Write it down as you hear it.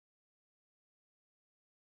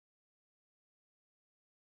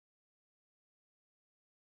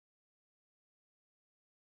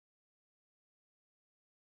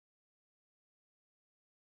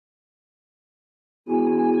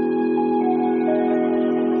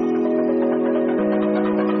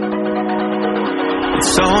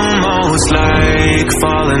almost like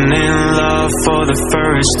falling in love for the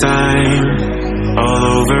first time, all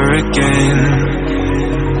over again.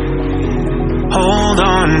 Hold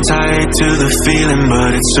on tight to the feeling,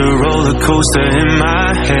 but it's a roller coaster in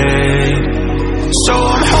my head. So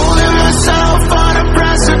I'm holding myself on a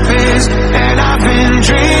precipice, and I've been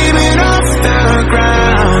dreaming off the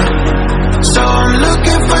ground. So I'm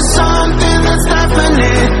looking for something that's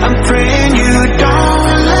definite. I'm praying you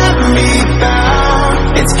don't let me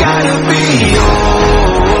down. It's gotta be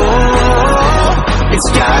all. It's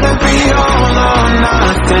gotta be all or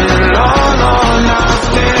nothing. All or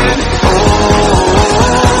nothing. Oh,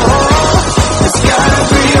 it's gotta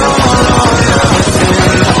be all or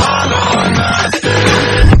nothing. All or nothing.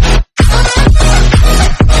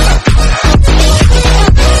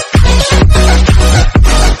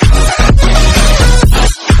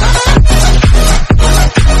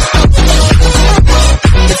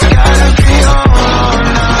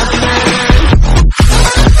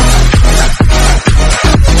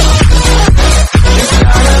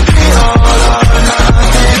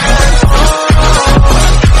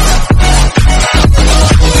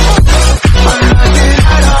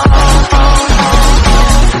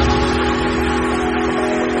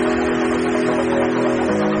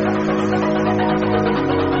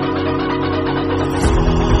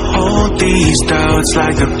 These doubts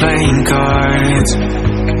like the playing cards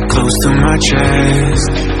close to my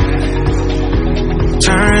chest.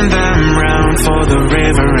 Turn them round for the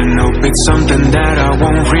river and hope it's something that I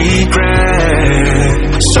won't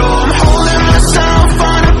regret. So I'm holding myself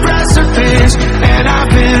on a precipice, and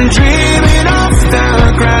I've been dreaming off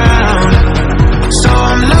the ground. So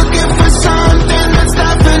I'm looking for something that's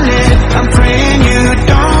definite. I'm praying you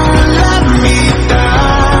don't let me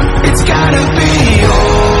down. It's gotta be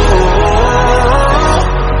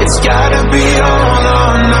it's gotta be all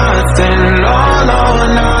or nothing, all or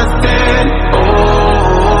nothing.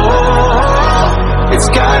 Oh, it's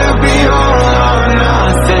gotta be all or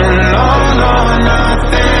nothing, all or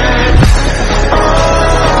nothing. Oh,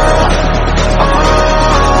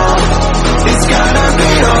 it's gotta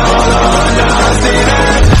be all or nothing.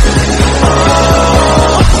 Oh,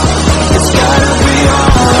 it's gotta be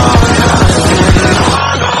all or nothing,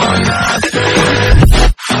 all or nothing.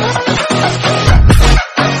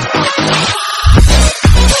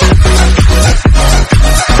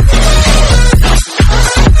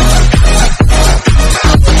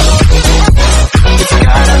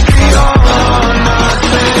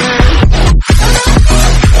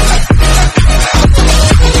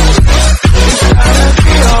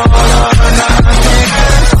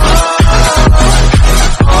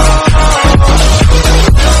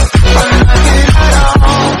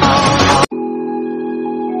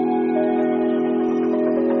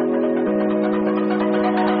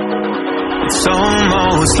 It's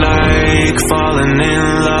almost like falling in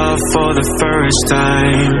love for the first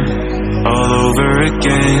time, all over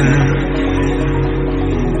again.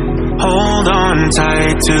 Hold on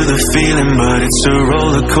tight to the feeling, but it's a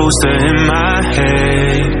roller coaster in my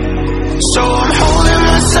head. So I'm holding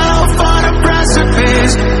myself on a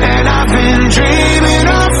precipice, and I've been dreaming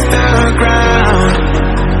off the ground.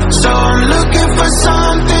 So I'm looking for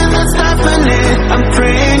something that's definite. I'm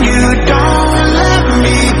praying you don't let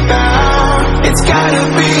me down. It's gotta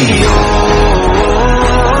be all.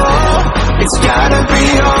 It's gotta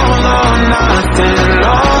be all or nothing.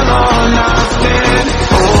 All or nothing.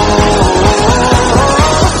 Oh,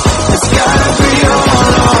 it's gotta be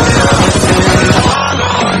all or nothing. All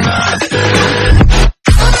or nothing.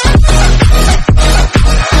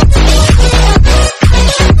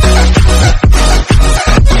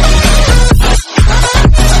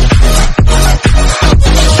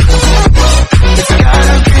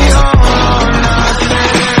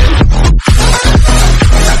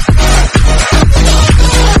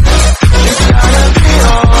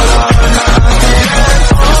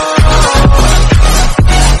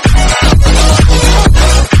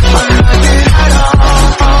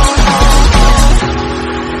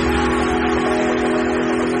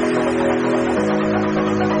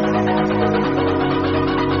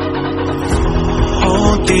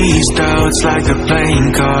 These doubts like the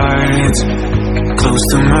playing cards close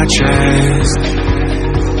to my chest.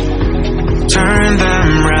 Turn them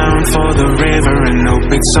round for the river and hope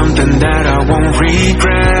it's something that I won't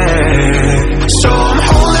regret. So I'm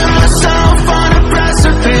holding myself on a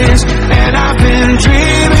precipice, and I've been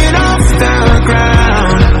dreaming off the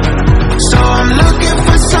ground. So I'm looking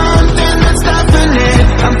for something that's definite.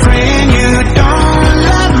 I'm praying you don't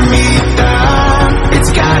let me down.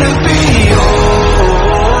 It's gotta be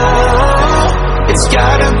it's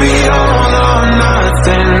gotta be all or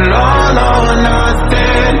nothing, all or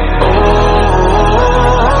nothing. Oh,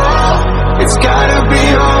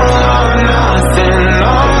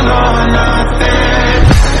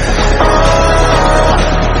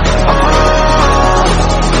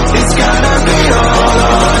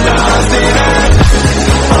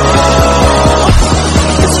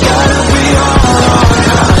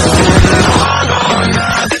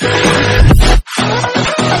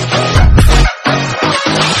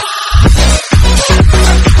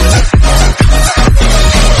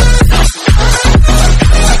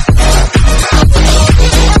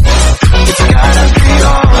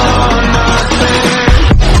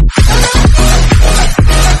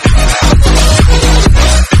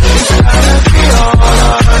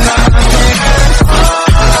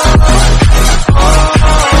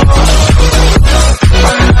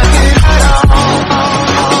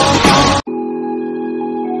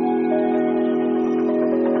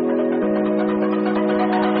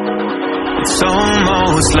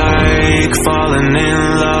 feels like falling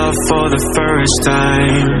in love for the first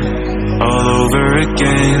time, all over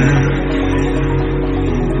again.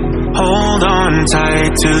 Hold on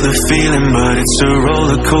tight to the feeling, but it's a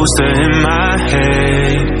roller coaster in my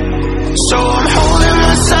head. So I'm holding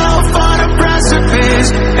myself on a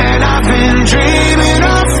precipice, and I've been dreaming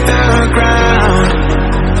off the ground.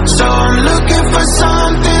 So I'm looking for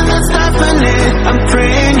something that's definite. I'm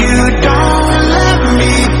praying you don't let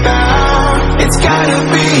me down. It's gotta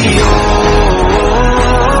be all.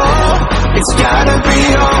 It's gotta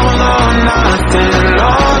be all or nothing.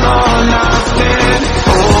 All or nothing.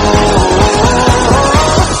 Oh,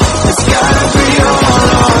 it's gotta be all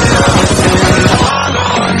or nothing. All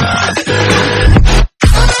or nothing.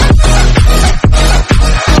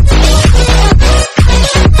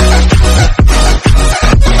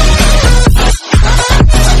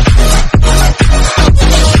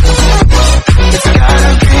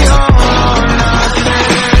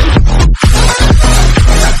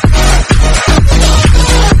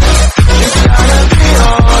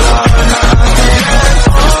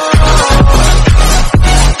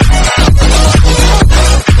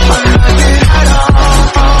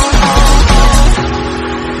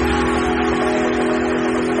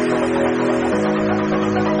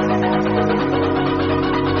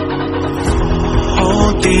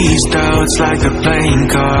 These doubts like the playing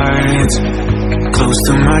cards close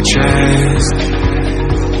to my chest.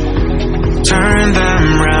 Turn them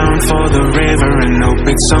round for the river and hope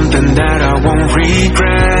it's something that I won't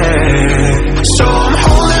regret. So I'm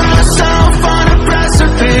holding myself